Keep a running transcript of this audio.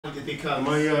it becomes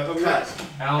cut.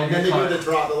 And then they do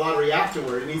the lottery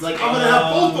afterward, and he's like, I'm gonna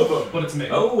have both of them. But it's me.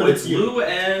 Oh, but it's Lou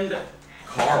and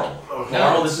Carl.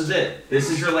 Carl, this is it. This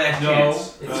is your last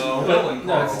chance. No, Bill and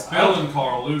Carl. It's Bill and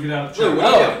Carl. Lou, get out of the chair.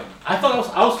 Oh, I thought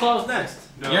I was next.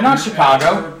 No, you're not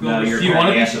Chicago. No, you're you want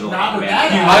to be after the not last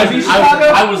that? You want to be Chicago?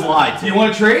 I was lied to. You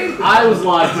want to trade? I was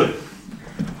lied to.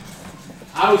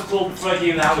 I was told before I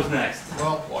came that I was next.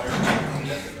 Well,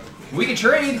 We can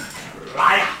trade.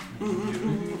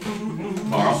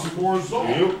 Carl,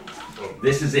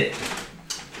 this is it.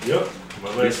 Yep.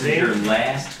 This is your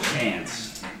last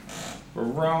chance For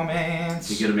romance.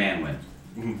 to get a man win.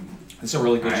 It's a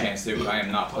really good chance, dude. I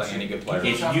am not playing any good players.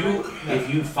 If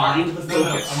you find the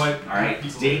focus, all right,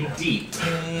 dig deep,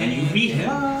 and you beat him,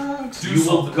 you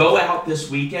will go out this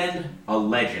weekend a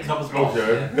legend.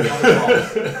 Okay.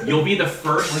 You'll be the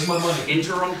first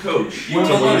interim coach to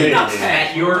win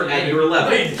at your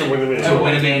level to win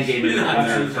a man game in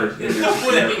their first.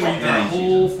 The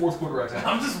whole fourth quarter.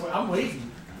 I'm waiting.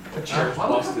 The chair's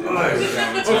busted.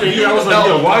 Okay, yeah, I was like,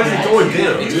 yo, why is it going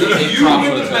down? You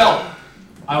get the belt.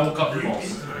 I will cup your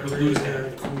balls with Lou's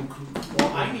hand.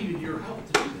 Well, I needed your help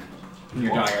to do that. You're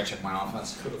done. I gotta check my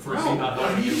offense. For the first team not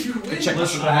done. Check my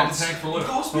Listen, I have the stats. tank for Lou.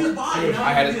 Cost me a buy.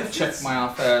 I had to check my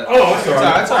offense. Oh, that's alright.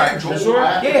 That's alright. You sure?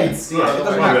 Yeah. It doesn't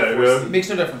My matter. bad, man. Makes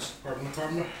no difference.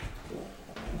 From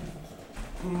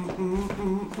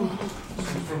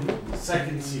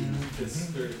second seed. Yeah,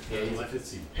 he's like fifth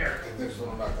seed. I think so.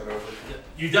 I'll knock that over.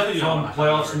 You definitely don't From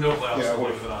playoffs or no playoffs, Yeah, the well,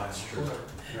 look of an eye. That's true.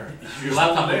 Your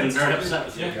laptop would have been very upset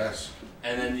with you. Yes.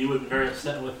 And then you would be very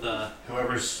upset with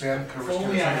Whoever's Sam covers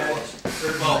well, you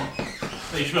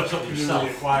should have something yourself.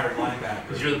 Acquired linebacker.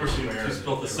 Because you're the person who's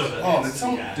built the soda. Oh, did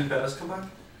someone? Did Bettis come back?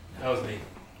 That was me.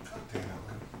 Damn it.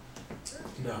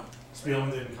 No.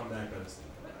 Spielman didn't come back, but it's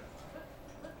didn't come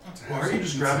back. Why are you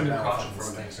just grabbing your crotch in front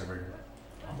of me? Thanks over here.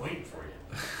 I'm waiting for you.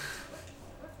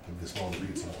 Give this small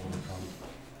beats and all come.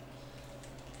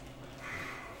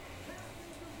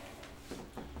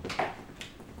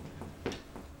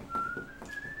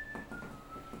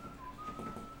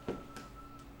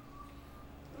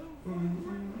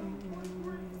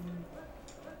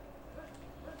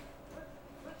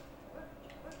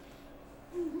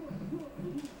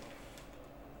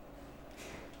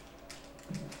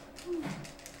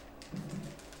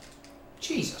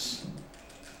 Jesus.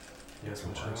 Yes,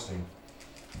 Interesting.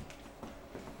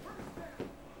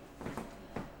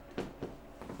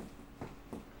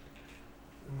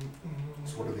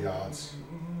 So what are the odds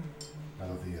now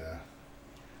that the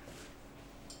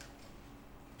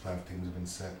playoff teams have been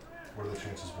set? What are the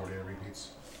chances for the repeats?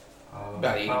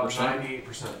 About 80%.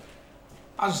 98%.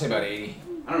 I was gonna say about 80.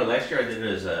 I don't know. Last year I did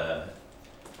it as a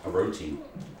road team,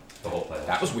 the whole playoffs.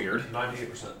 That was weird.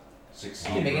 98%.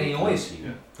 16. Didn't make any noise.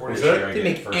 Yeah. What's that? Didn't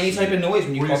make any type of noise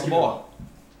when you caught the ball.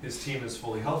 His team is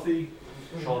fully healthy.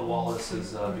 Sean Wallace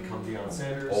has become Deion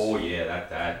Sanders. Oh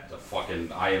yeah, the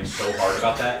fucking. I am so hard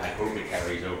about that. I hope it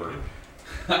carries over.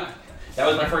 That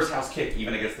was my first house kick,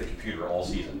 even against the computer all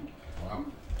season. Wow.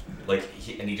 Like,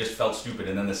 he just felt stupid,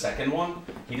 and then the second one,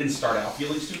 he didn't start out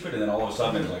feeling stupid, and then all of a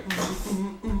sudden, it's like.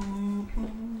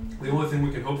 The only thing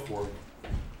we can hope for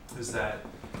is that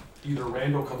either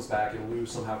Randall comes back and Lou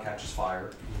somehow catches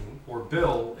fire, or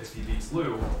Bill, if he beats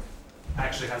Lou,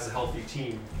 actually has a healthy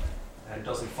team and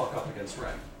doesn't fuck up against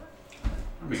Ray.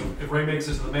 So if Ray makes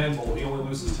it to the Man Bowl, he only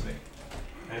loses to me.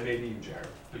 And maybe you, Jared.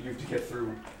 But you have to get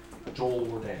through Joel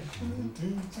or Dan.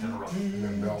 It's kind of rough. And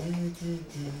then Bill.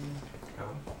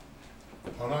 Okay.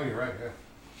 Oh no, you're right. Yeah.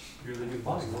 You're the new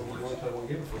boss. You only play one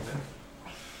game before, man.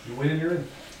 You win and you're in.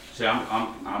 See,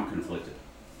 I'm conflicted.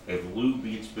 If Lou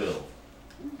beats Bill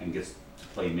and gets to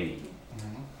play me,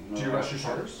 Do you rush your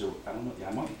starters? I don't know. Yeah,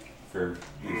 I might. For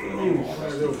the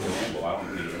Man Bowl. I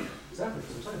don't need it. Exactly,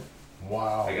 that's what I'm saying.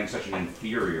 Wow. Against such an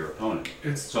inferior opponent.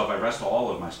 It's So if I rest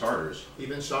all of my starters,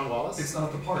 Even Sean Wallace? it's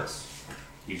not the parts.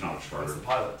 he's not a It's starter. the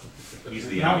pilot. He's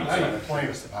the Now MVP. I'm playing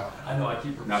as the pilot. I know, I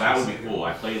keep Now that would be cool.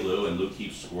 I play Lou and Lou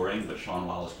keeps scoring, but Sean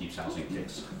Wallace keeps housing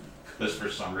kicks. Because for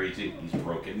some reason he's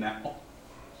broken now.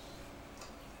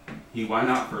 He went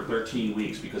out for 13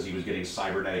 weeks because he was getting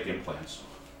cybernetic implants.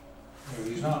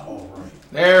 He's not all right.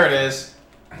 There it is.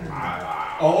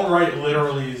 All right,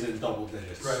 literally is in double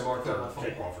digits. Right, mark that for off.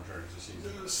 kickoff returns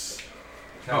this season.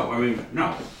 Oh, I mean,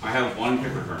 no. I have one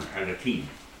kick return as a team.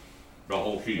 The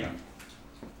whole team.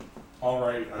 All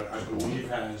right, I believe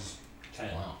has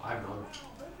 10. Wow. I have none.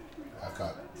 I've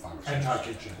got 5 or 6. And Todd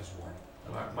Kitchen has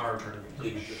 1. My return to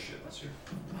me shit this year.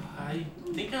 I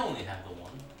think I only have the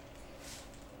one.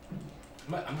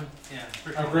 Yeah.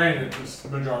 pretty sure. Granted, the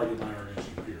majority of mine are against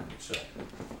the computer, so.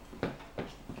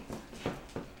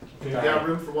 You got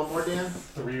room for one more, Dan?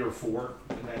 3 or 4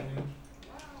 companions.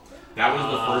 That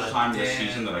was the first time this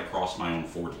season that I crossed my own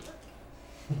 40.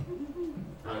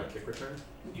 On a kick return?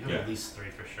 You have at least 3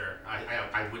 for sure.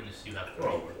 I witnessed you have 3.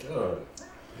 Oh my god.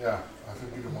 Yeah, I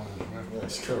think either one of them.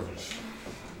 Nice coverage.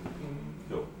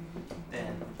 Go.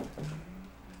 And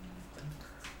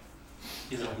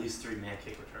he's at least 3 man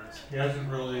kick returns. He hasn't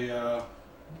really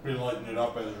been lighting it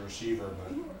up as a receiver,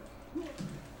 but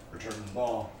returns the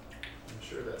ball. I'm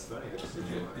sure that's funny. He's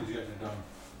getting it done.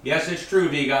 Yes, it's true,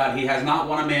 V-God. He has not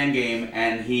won a man game,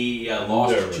 and he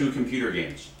lost Never. 2 computer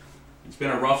games. It's been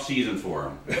a rough season for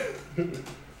him.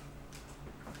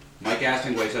 Mike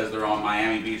Astingway says they're on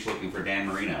Miami Beach looking for Dan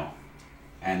Marino,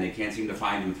 and they can't seem to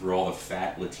find him through all the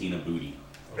fat Latina booty.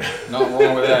 Nothing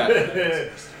wrong with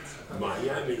that.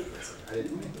 Miami. I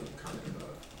didn't make no comment about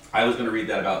it. I was going to read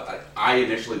that about. I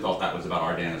initially thought that was about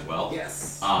Ardan as well.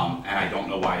 Yes. And I don't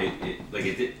know why it did.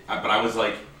 But I was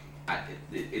like,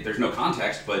 there's no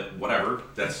context, but whatever.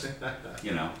 That's And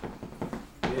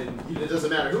it doesn't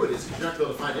matter who it is, because you're not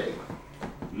going to be able to find anyone.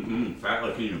 Fat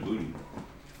Latina booty.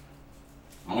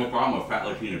 Only problem with fat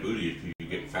Latina booty is you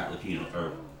get fat Latina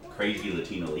or crazy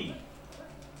Latina lady.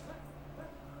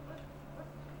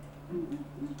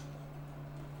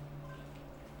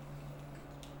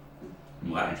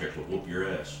 Latin chicks will whoop your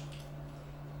ass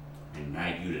and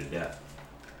nag you to death.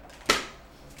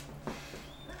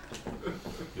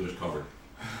 It was covered.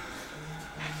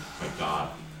 By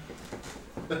God.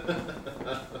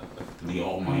 The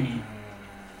Almighty.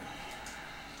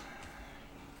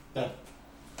 That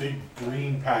big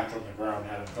green patch on the ground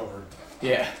had him covered.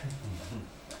 Yeah.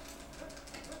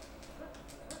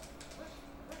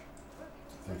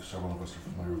 I think several of us are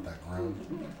familiar with that ground.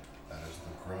 That is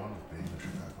the ground of being the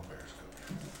Chicago Bears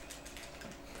coach.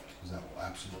 Because that will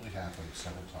absolutely happen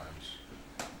several times.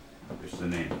 It's the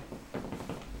name.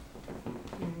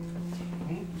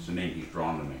 It's the name he's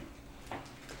drawn to me.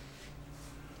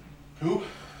 Who?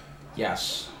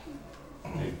 Yes.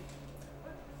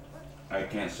 I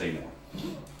can't say more.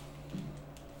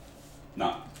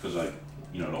 Not because I,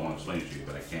 don't want to explain it to you,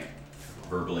 but I can't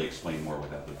verbally explain more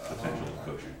without the potential of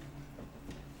coaching.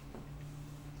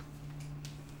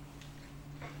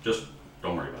 Just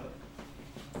don't worry about it.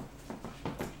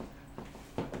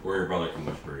 Or your brother can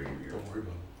whisper in your ear. Don't worry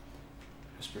about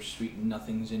it. Whisper sweet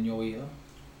nothings in your ear.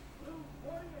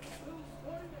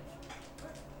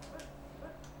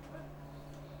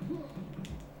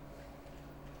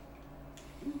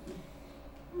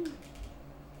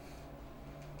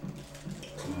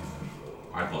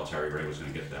 I thought Terry Ray was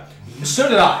going to get that. So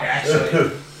did I,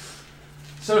 actually.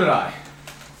 So did I.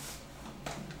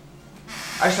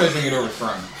 I just tried to bring it over from.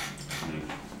 I mean,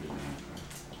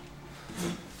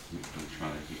 he's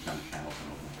trying to keep kind of channels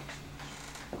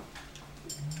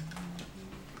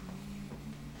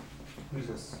and Who's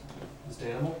this? This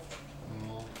the animal?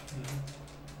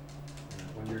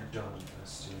 When you're done,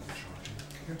 Steve,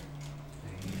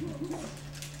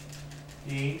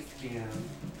 Thanks, Dan.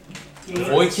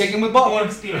 Avoid kicking with Butler.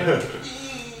 Thanks, Dan.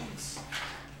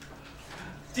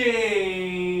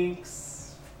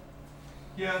 Thanks.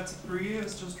 Yeah, it's a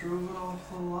Prius. Just drove it off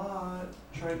the lot.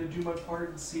 Trying to do my part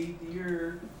and save the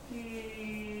earth.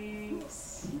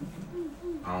 Thanks.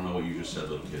 I don't know what you just said,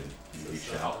 little kid. You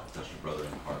reached out, touched your brother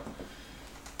in the heart.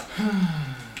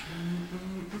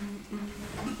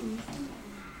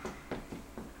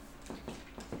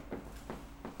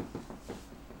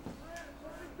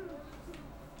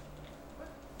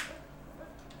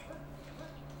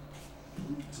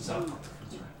 It's a South Park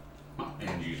reference, right?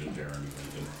 And using Jeremy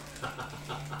Lincoln.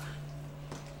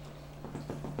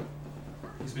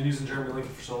 He's been using Jeremy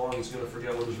Lincoln for so long, he's going to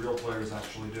forget what his real players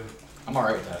actually do. I'm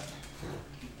alright with that.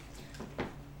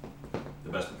 The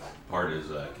best part is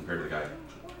compared to the guy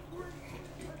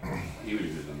he was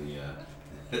using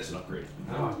it's an upgrade.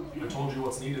 No, I told you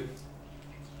what's needed.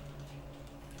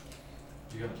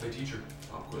 You got to play teacher.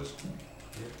 Pop quiz.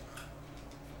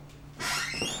 Yeah.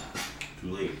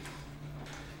 Too late.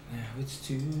 Now it's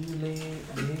too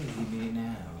late, baby.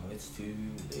 Now it's too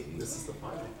late. This is the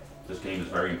final. This game is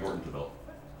very important to Bill.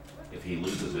 If he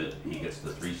loses it, he gets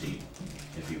the 3 seed.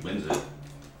 If he wins it,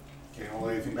 Can't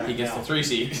hold anything back He gets now. the 3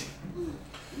 seed.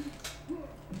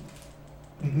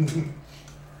 Now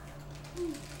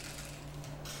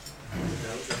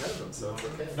it's ahead of them, so it's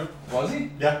okay. Was he?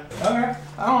 Yeah. Okay.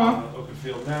 I don't know. Open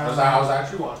field I was now.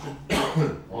 actually watching.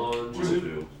 1, 2.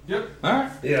 2. Yep.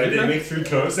 Alright. Yeah, I didn't make 3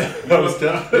 toes. I was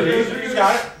done. You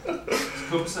got it. It's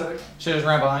copacetic. Should just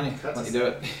ran behind you. That's Let you do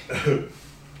it.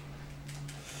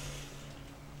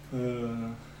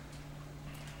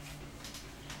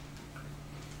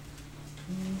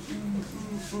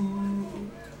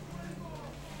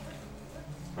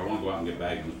 I want to go out and get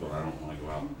baggins, but I don't want to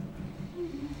go out.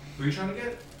 Who are you trying to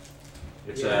get?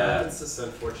 It's it's just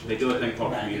unfortunate. they do a thing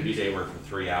called Community Day where for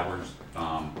 3 hours,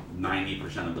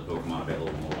 90% of the Pokemon available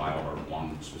in the wild are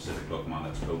one specific Pokemon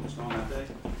that's focused on that day.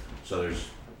 So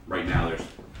right now there's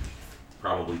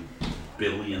probably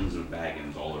billions of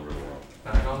baggins all over the world.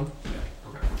 Bagon? Yeah.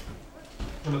 Okay.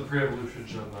 One of the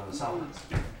pre-evolutions of Salamence.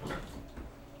 Okay.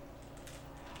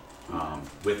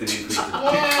 With an increase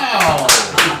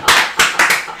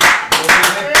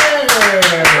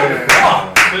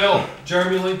in Bill,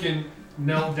 Jeremy Lincoln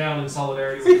knelt down in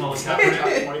solidarity with Colin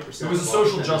Kaepernick. It was a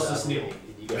social justice kneel.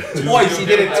 Twice. He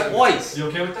did it twice. You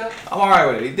okay with that? I'm alright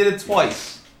with it. He did it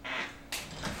twice.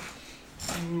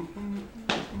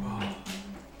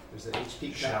 There's an HP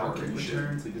cap Shower market and shit.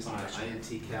 returns. We just need an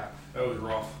INT cap. That was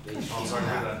rough. HP I'm sorry to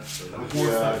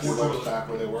hear cap. that. You looked back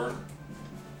where they were?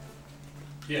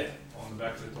 Yeah, on the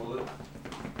back of the toilet.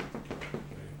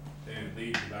 They didn't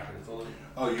leave the back of the toilet.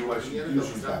 Oh, you went The NFL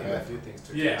using does that nothing but bathroom. do things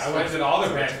to Yeah, I went to the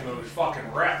other bathroom and it was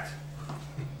fucking wrecked.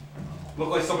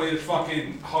 Looked like somebody just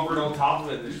fucking hovered on top of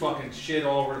it and there's fucking shit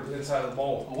all over the inside of the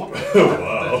bowl.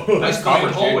 Wow. That's the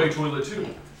coverage, hallway toilet too.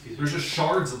 There's just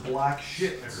shards of black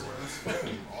shit everywhere.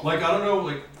 Like, I don't know,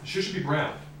 like, shit should be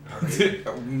brown.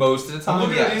 Most of the time, I'm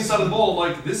looking at the yes. inside of the bowl,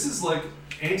 like, this is like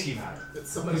antimatter. It's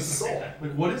somebody's soul.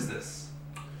 Like, what is this?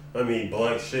 I mean,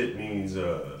 black shit means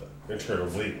internal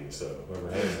bleeding, so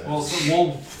whoever has that. Well,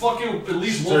 fucking at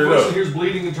least one Straight person up. here's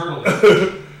bleeding internally.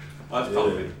 that's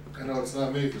probably I know it's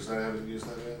not me because I haven't used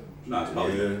that yet. no, it's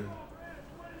probably Yeah.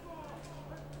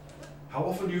 How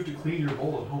often do you have to clean your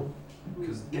bowl at home?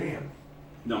 Because damn.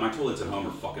 no. My toilets at home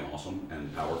are fucking awesome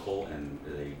and powerful, and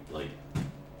they like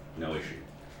no issue.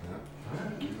 Yeah.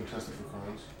 You've been tested for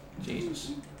Crohn's?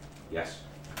 Jesus. Yes.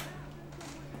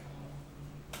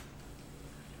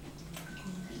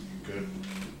 Good.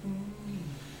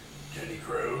 Jenny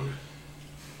Crone.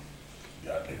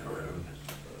 Got me Crone.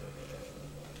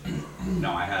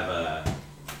 No, I have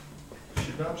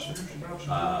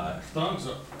Thumbs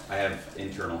up. I have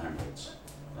internal hemorrhoids.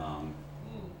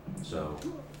 So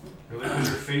Because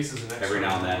your face is an extra. every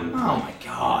now and then, Oh my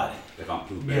god. if I'm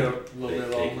pooping, Yeah, a little they, bit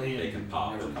they, lonely they and can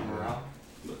pop never and come around.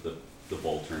 the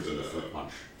bowl turns into a fruit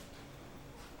punch.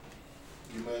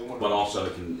 You may want But also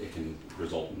it can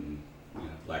result in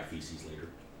black feces later.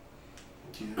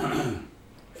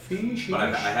 But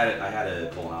I had a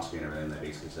colonoscopy and everything. They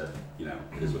basically said,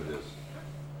 it is what it is.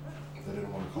 They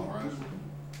didn't want to cauterize them.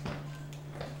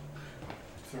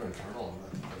 If they're internal,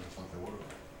 I thought they would have.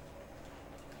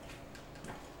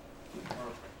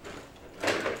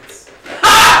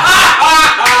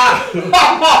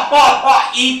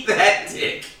 Eat that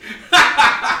dick.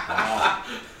 Wow.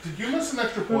 Did you miss an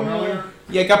extra point earlier?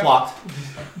 Yeah, it got blocked.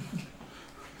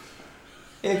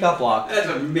 It got blocked. That's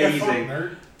amazing.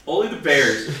 Only the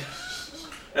Bears.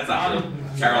 That's not true.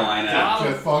 Carolina,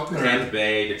 Get fucked, nerd. Tampa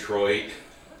Bay, Detroit,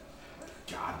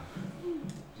 God.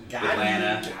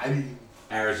 Atlanta, Got him.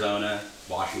 Arizona,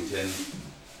 Washington,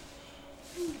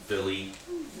 Philly,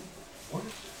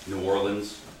 New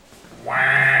Orleans.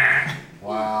 Wow.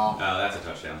 Oh, that's a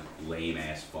touchdown. Lame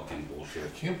ass fucking bullshit. I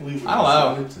can't believe we I don't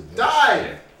know. decided to this.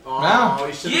 Die! No. Oh,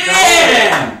 he should have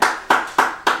Yeah!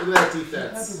 died. Look at that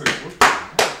defense.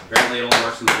 Apparently it only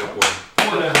works in the fourth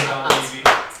quarter. Whatever, Don Levy.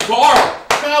 Carl!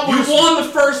 Cowboys. You won the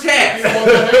first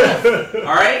half!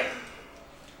 Alright?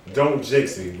 Don't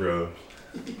jinx me, bro.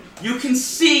 You can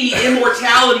see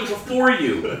immortality before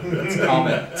you. It's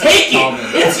common. Take it! Common.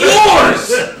 It's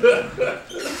yours!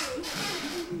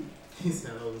 He's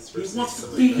had all this He first wants to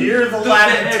season, be like, Hear the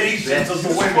lamentations of the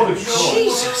women.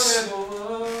 Jesus!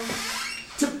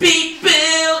 To beat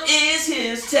Bill is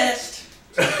his test.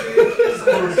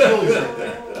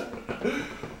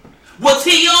 What's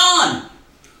he on?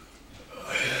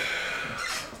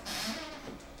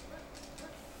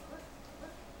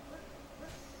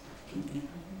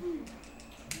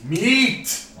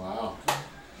 Meat! Wow.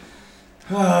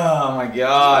 Oh my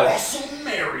god. Russell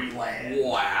Maryland.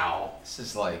 Wow. This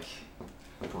is like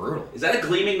brutal. Is that a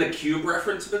Gleaming the Cube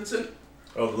reference, Vincent?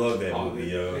 I love that movie,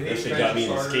 yo. They That need shit got me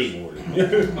into starters.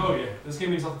 skateboarding. Oh yeah, this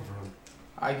game means nothing for him.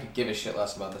 I could give a shit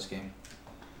less about this game.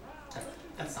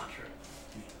 That's not true.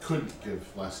 You couldn't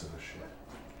give less of a shit.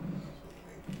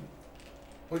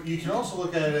 But you can also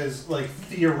look at it as, like,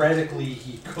 theoretically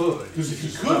he could. Because if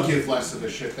you could give less of a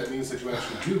shit, that means that you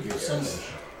actually do give some of a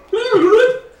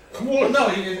shit. Well, no,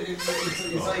 it's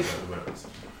like,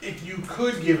 if you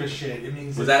could give a shit, it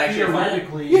means Was that that actually your fault?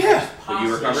 theoretically Yeah. it's But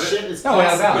you recovered it? Shit is No, yeah,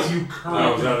 possible. that But you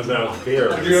No, could. no,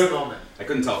 fair. At this moment. I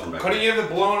couldn't tell from back Couldn't there. you have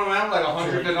blown them out like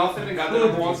 100 to nothing and got the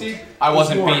number one seed? I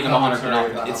wasn't More beating them 100 to commentary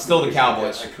nothing. about It's how still the people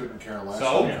Cowboys. I couldn't care less. So?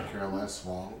 I couldn't care less.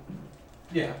 Wrong.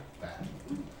 Yeah. That.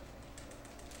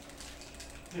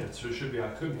 Yeah, so it should be I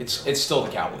could be. It's still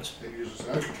the Cowboys. They use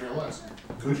a could care less.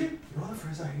 Could you? You know the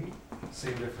phrase I hate?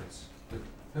 Same difference. Like,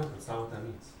 no, that's not what that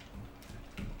means.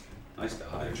 Nice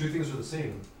guy. The two things are the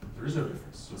same. There is no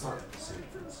difference. So it's not the same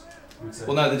difference. You would say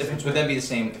Well, no, the difference would then be the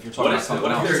same if you're talking What about if- something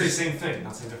what if else. They there's- say same thing,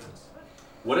 not same difference.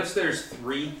 What if there's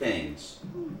three things,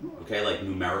 okay, like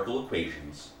numerical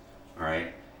equations, all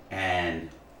right, and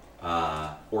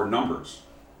or numbers,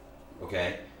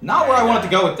 okay? Not where I wanted to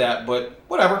go with that, but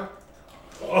whatever.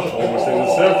 Almost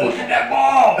intercepted. Hit that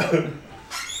ball!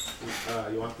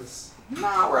 You want this?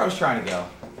 Not where I was trying to go.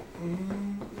 No,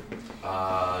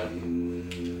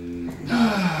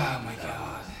 Oh my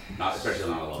god. not especially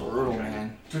not a level. Brutal,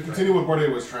 man. To continue what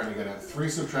Bordet was trying to get at, 3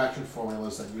 subtraction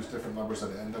formulas that use different numbers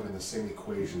that end up in the same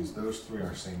equations, those 3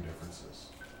 are same differences.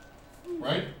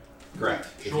 Right? Correct.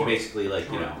 If you Sure. basically like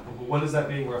Sure. you know, But what is that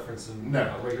being referenced in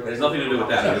No. regular? it has nothing to do with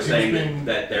that. I'm just Yeah, saying it's been-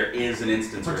 that there is an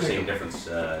instance where same Particular. difference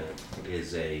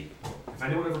is a. If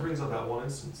anyone ever brings up that one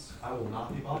instance, I will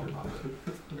not be bothered by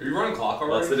it. Are you running clock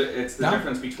Well, already? it's the No.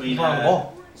 difference between He's on the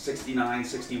ball. 69,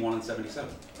 61, and 77.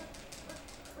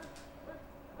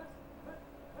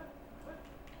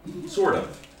 Sort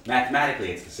of.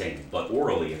 Mathematically, it's the same, but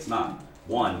orally, it's not.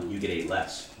 1, you get 8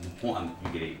 less. 1, you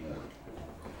get 8 more.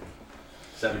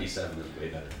 77 is way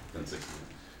better than 69.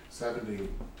 70 to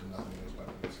nothing is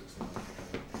better than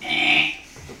 69.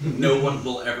 No one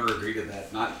will ever agree to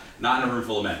that. Not in a room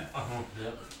full of men.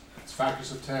 Yep. It's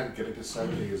factors of 10. Getting to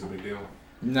 70 is a big deal.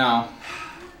 No.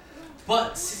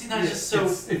 But 69 is just so.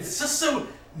 It's- It's just so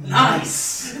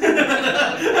nice.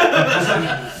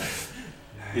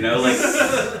 You know, like,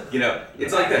 you know,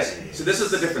 it's like this. So this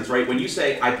is the difference, right? When you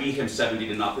say I beat him 70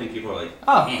 to nothing, people are like,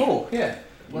 Oh, cool. Yeah.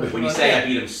 when you say I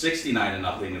beat him 69 to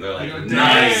nothing, they're like, You're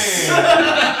nice.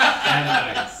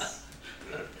 Nice.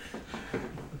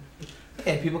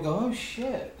 Yeah, people go, oh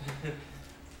shit.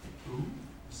 Ooh,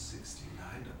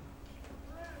 69.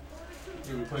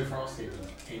 Yeah, we play Frosty and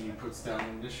Amy puts down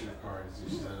initiative cards.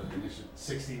 She said initiative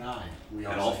 69. We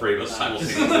And all say 3 of us nice.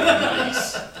 simultaneously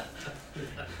nice.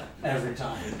 Every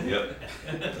time. Yep.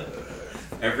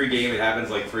 Every game, it happens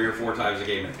like 3 or 4 times a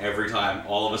game, and every time,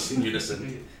 all of us in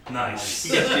unison. Nice.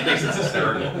 Yes, she thinks it's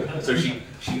hysterical. So she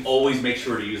always makes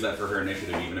sure to use that for her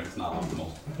initiative, even if it's not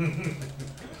optimal.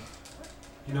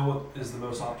 You know what is the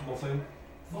most optimal thing?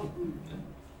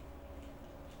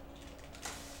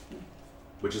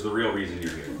 Which is the real reason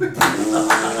you're here.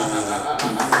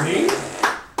 Me?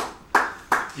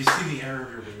 Do you see the error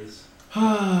of your ways?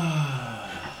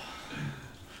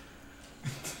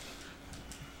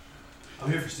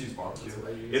 I'm here for Steve's barbecue.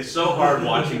 It's so hard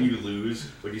watching you lose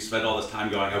when you spend all this time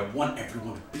going, I want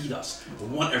everyone to beat us. I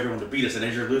want everyone to beat us. And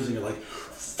as you're losing, you're like,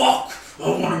 fuck! I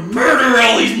want to murder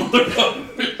all these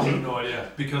motherfuckers! I have no idea.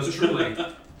 Because truly,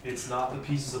 it's not the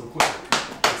pieces of equipment.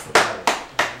 It's the pilot.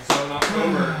 So in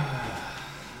October,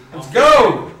 Let's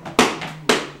go!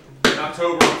 in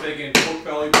October, I'm thinking pork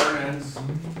belly burn ends.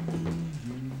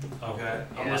 Okay,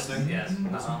 I'm Yes, listening. Yes.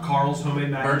 Carl's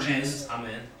homemade mac and Burnt cheese. ends. I'm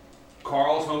in.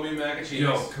 Carl's homemade mac and cheese.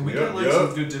 Yo, can we Yep, get like yep.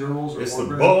 some good dinner rolls or It's the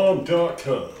cornbread?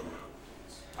 bomb.com.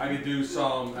 I could do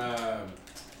some. I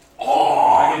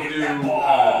could do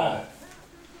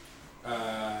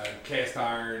cast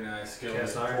iron skillet,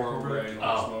 Cast iron cornbread, cornbread? on the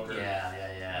Oh, smoker. yeah.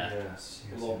 Yes.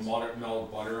 A little butter,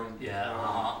 melted butter 'em.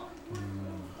 Yeah.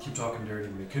 Keep talking dirty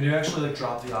to me. Can you actually like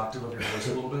drop the octave of your voice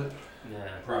a little bit? Yeah.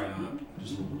 Probably not.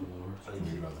 Just a little bit lower.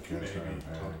 Maybe about the cast iron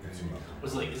pan.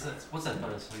 What's like? Is that what's that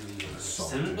butter? Salt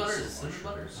Cinnamon and butter? Is it so cinnamon much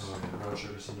butter? Oh, brown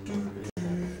sugar, cinnamon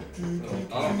butter.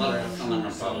 Oh, butter. Cinnamon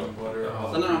butter.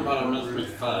 Cinnamon butter makes me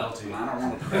fat. I don't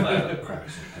want to fat.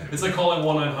 Cracks. It's like calling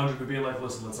 1-900 but being like,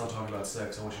 listen, let's not talk about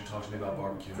sex. I want you to talk to me about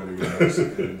barbecue. Gotta get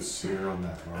Mexican sear on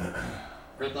that, bro.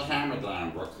 Put the hammer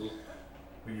down, Brookie.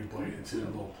 When you bite into the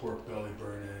little pork belly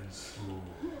burn ends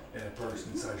and it bursts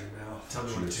inside your mouth. Tell me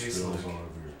what it Cheese tastes spills like. all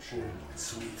over your chin. It's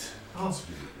sweet. Oh, It's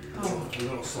weird. A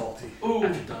little salty. ooh,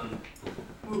 Done.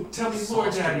 ooh, tell me more,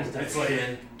 Daddy. It's like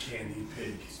candy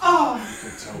pig. Oh, You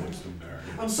can tell it's been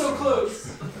buried. I'm so close.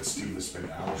 That Steve has spent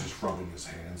hours just rubbing his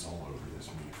hands all over this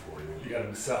meat for you. You gotta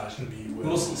massage the meat with.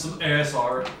 Little some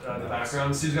ASR in the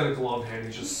background. Steve's got a gloved hand.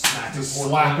 He's just smacking. Just pork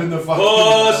slapping the fucking.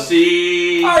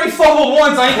 Pussy! I already fumbled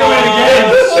once, I ain't doing it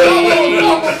again.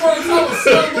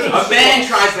 A man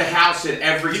tries to house it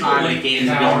every time in a game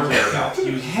they don't care about.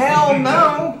 Hell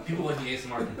no. People like the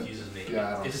ASMR confuses me. Yeah,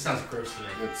 I don't- It just sounds gross to me.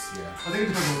 It's, yeah. I think it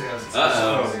depends on what the acid.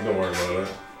 Uh-oh. Don't worry about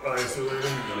it. Isolated.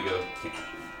 I'm gonna go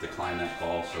decline that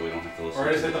call so we don't have to listen.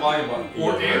 Or just hit the volume button.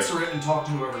 Or Yeah, right. answer it and talk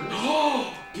to whoever it is.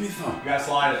 Give me the phone. You gotta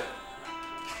slide it.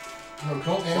 No,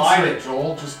 don't Slide answer it. it,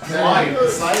 Joel. Just Slide. slide.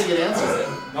 Sliding it answers it.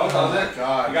 No, it doesn't.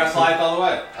 God. You gotta slide it all the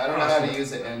way. I don't know how to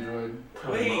use it, Android.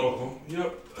 Wait.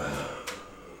 Yep.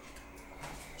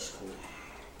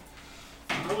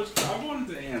 I wanted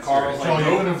to answer. Carl's So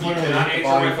you would have literally cannot hit the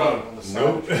answer my volume phone. button on the side.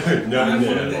 Nope. No, I wanted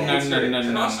to no. answer.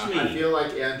 no. Trust me. I feel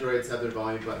like Androids have their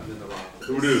volume button in the wrong place.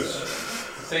 Who does?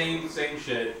 Same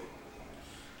shit.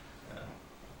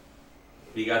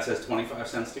 BGOT says 25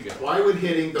 cents to go. Why would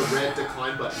hitting the red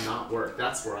decline button not work?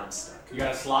 That's where I'm stuck. You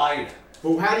gotta slide.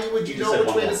 But how do you would you You just know said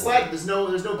which way one to more slide? quarter.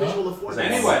 There's no visual Because afford. I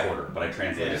Anyway. anyway. Quarter, but I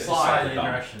translated it. Slide in Dumb.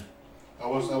 direction. I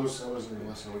wasn't even listening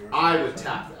to what you were I would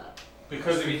tap that.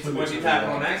 Because if you when you tap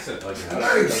on accident, I like your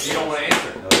hat. you don't want to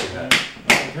answer. I like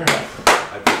your hat.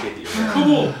 I appreciate that you're there.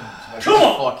 Cool. Come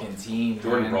on! Fucking team,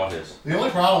 Jordan man. brought his. The only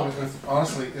problem with,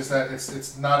 honestly, is that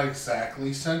it's not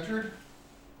exactly centered.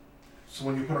 So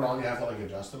when you put it on, you have to like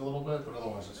adjust it a little bit, but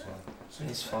otherwise it's fine.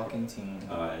 This fucking team.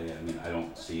 Yeah, I mean, I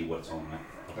don't see what's on that.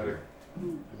 Better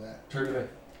do that. Turn it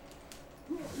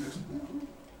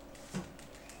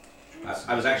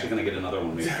I was actually going to get another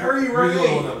one. Maybe. Hurry, in.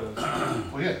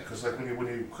 Well, yeah, because like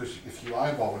because if you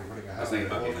eyeball when you're putting a I hat was on,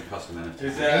 thinking about you getting a custom NFT.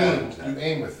 Is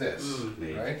aim with this,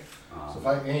 Maybe. right? Um, So if I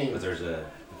aim but with there's a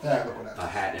that, look what happens.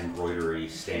 hat embroidery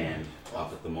stand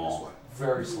up at the mall.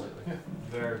 Very slightly.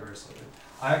 Very slightly.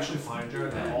 I actually find,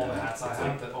 Jared, that all the hats I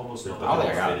have that almost They're no. both Oh,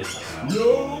 there you go. fitted, and I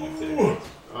don't think they're fitted.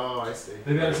 Oh, I see.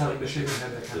 Maybe I just have like the shape of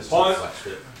head that kind This of. Punt. flex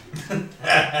fit.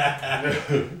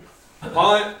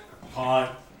 Punt.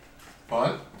 Punt.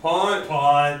 Punt, Punt.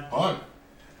 Punt. punt.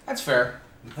 That's fair.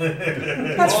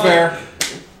 That's fair.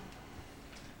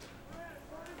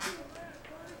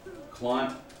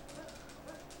 Clone,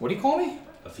 What do you call me?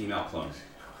 a female clone.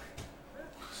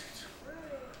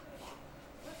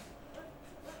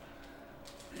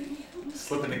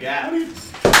 Slipping the gap. Oh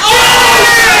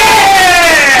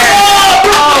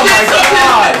my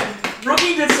god!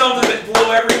 Rookie did something that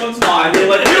blew everyone's mind. They're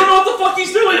like, we don't know what the fuck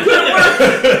he's doing. It couldn't work.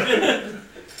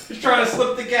 He's trying to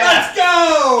slip the gap. Let's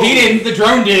go! He didn't, the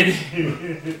drone did.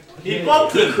 He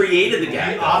bumped He it. created the He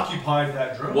gap. though. occupied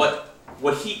that drone. What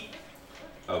he?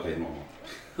 Okay, normal.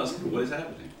 I was like, what is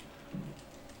happening?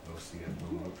 Go see it.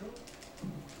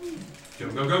 Go!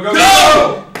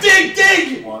 Go!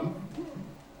 Dig! One.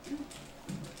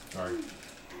 Sorry.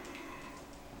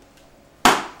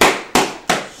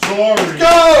 Sorry.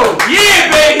 Go!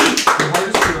 Yeah, baby! The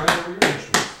hardest to write over your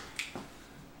instruments.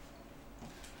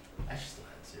 I still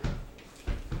had 0.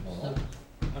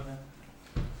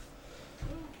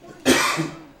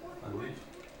 I believe.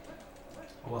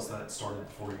 Unless that started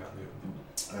before we got new.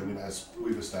 I mean, as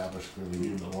we've established, clearly,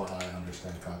 you know I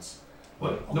understand cuts.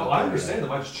 What? No, I understand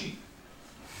them. I just cheat.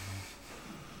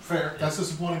 Fair. That's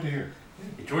disappointing to hear.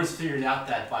 George figured out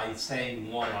that by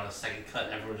saying 1 on a second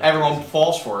cut, Everyone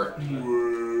falls for it.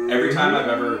 Every time I've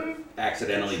ever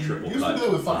accidentally triple You used to cut, do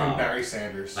it with fucking Barry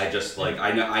Sanders. I just like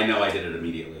I know I did it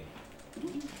immediately.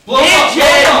 Blow Yeah, up,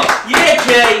 Jay! blow up. Yeah,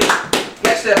 Jay!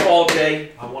 Catch that ball,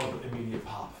 Jay. I want an immediate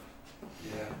pop.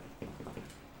 Yeah.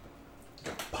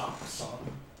 Pop, son.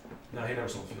 No, he never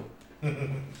saw the field.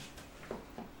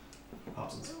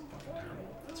 Hobson's fucking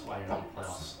terrible. That's why you're not in the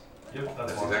playoffs. Yep, that's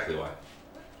That's why. exactly why.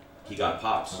 He got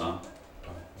pops, son.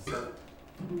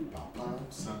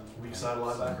 Weak side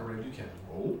linebacker, Ray Buchanan.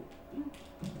 Oh.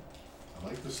 I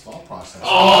like this thought process.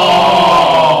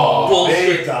 Oh!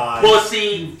 Bullshit. Big dive.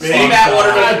 Pussy! Big See that water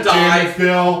God doesn't damn it, dive.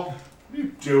 Phil. What are you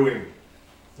doing?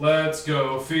 Let's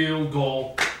go, field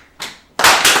goal.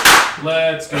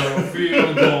 Let's go,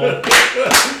 field goal.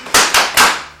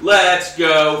 Let's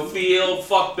go, field,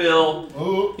 fuck Bill.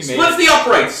 Oh. He made Splits it. the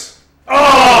uprights.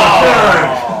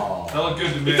 Oh. That looked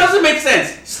good to me. It doesn't make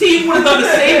sense. Steve would have done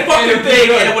the same fucking thing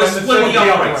and it would have split the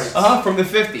uprights. From the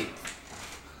 50.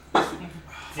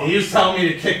 He was telling me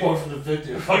to kick one from the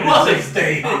 50. It wasn't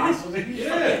staying.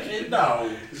 Yeah. No.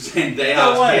 And No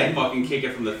Dayhouse way. can't fucking kick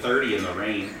it from the 30 in the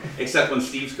rain, except when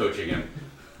Steve's coaching him.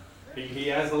 He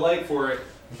has the leg for it.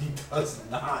 He does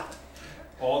not.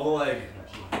 All the leg.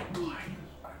 Oh,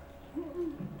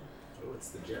 it's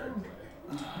the Jared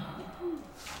play.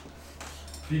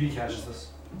 BB catches this.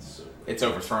 So It's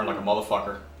overthrown like a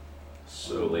motherfucker.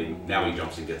 So late. Now he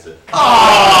jumps and gets it.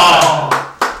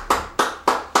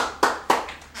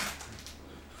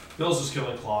 Bill's just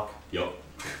killing clock. Yup.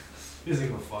 He doesn't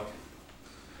give a fuck.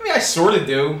 I mean, I sort of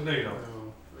do. No, you don't.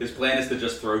 His plan is to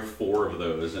just throw 4 of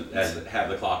those and have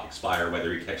the clock expire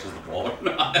whether he catches the ball or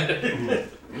not.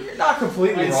 You're not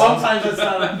completely And wrong. sometimes it's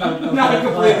not Not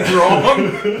completely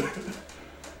wrong.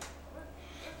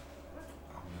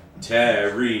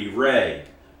 Terry Ray.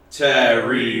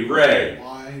 Terry Ray.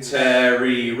 Why?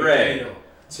 Terry Ray.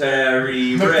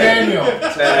 Terry Ray.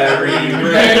 McDaniel. Terry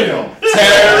Ray. McDaniel.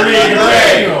 Terry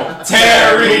Ray.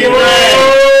 Terry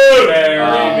Ray. Terry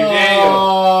McDaniel.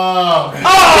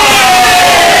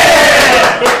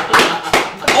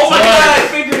 Oh my god, I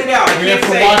figured it out. We have to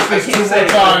watch this 2 more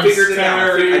times. I figured it out. I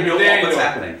Terry know McDaniel. what's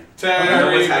happening.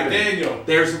 Terry McDaniel.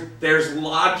 There's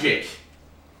logic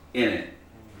in it.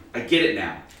 I get it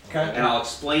now. Okay. And I'll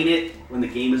explain it when the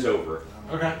game is over.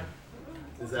 Okay.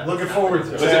 Is that Looking forward to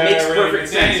Because it. it makes Terry perfect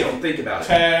sense if McDaniel. you think about it.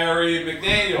 Terry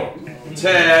McDaniel.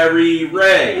 Terry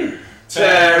Ray.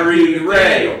 Terry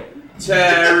Ray.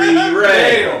 Terry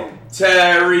Ray.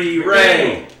 Terry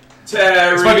Ray.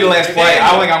 Terry. This might be the last play.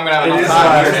 I don't think I'm gonna have It enough is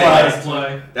time. the Last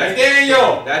play.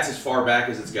 McDaniel. That's as far back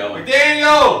as it's going.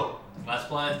 McDaniel. Last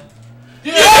play.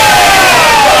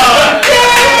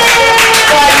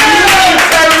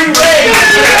 Terry Ray.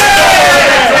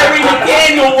 Terry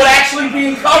McDaniel would actually be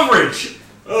in coverage.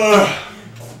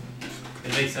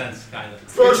 It makes sense, kind of.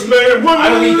 First man, I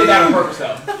don't think he did that on purpose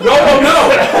though. No.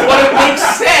 But it makes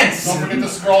sense. Don't forget to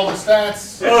scroll the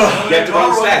stats. You have to run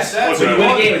the stats. stats. When you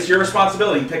win a game, it's your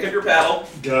responsibility. Pick up your paddle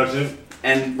Gotcha.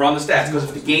 and run the stats. Because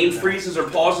if the game freezes or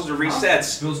pauses or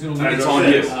resets, Bill's gonna I lose. It's got on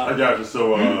you. you. I got you.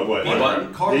 So, what? B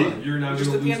button. Carla, you're now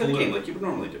Just gonna at the lose end of the the game, loop. like you would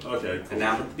normally do. Okay, cool. And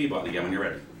now hit the B button again when you're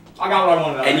ready. I got what I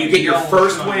wanted. And you get your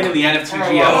first win in the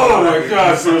NFTGL. Oh my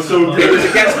god, so It good. was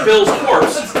against Bill's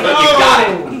corpse, but you got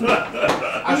it.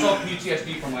 I saw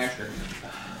PTSD from last year.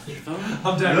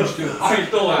 I'm damaged too. I'm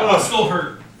still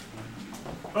hurt.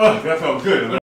 Oh, that felt good.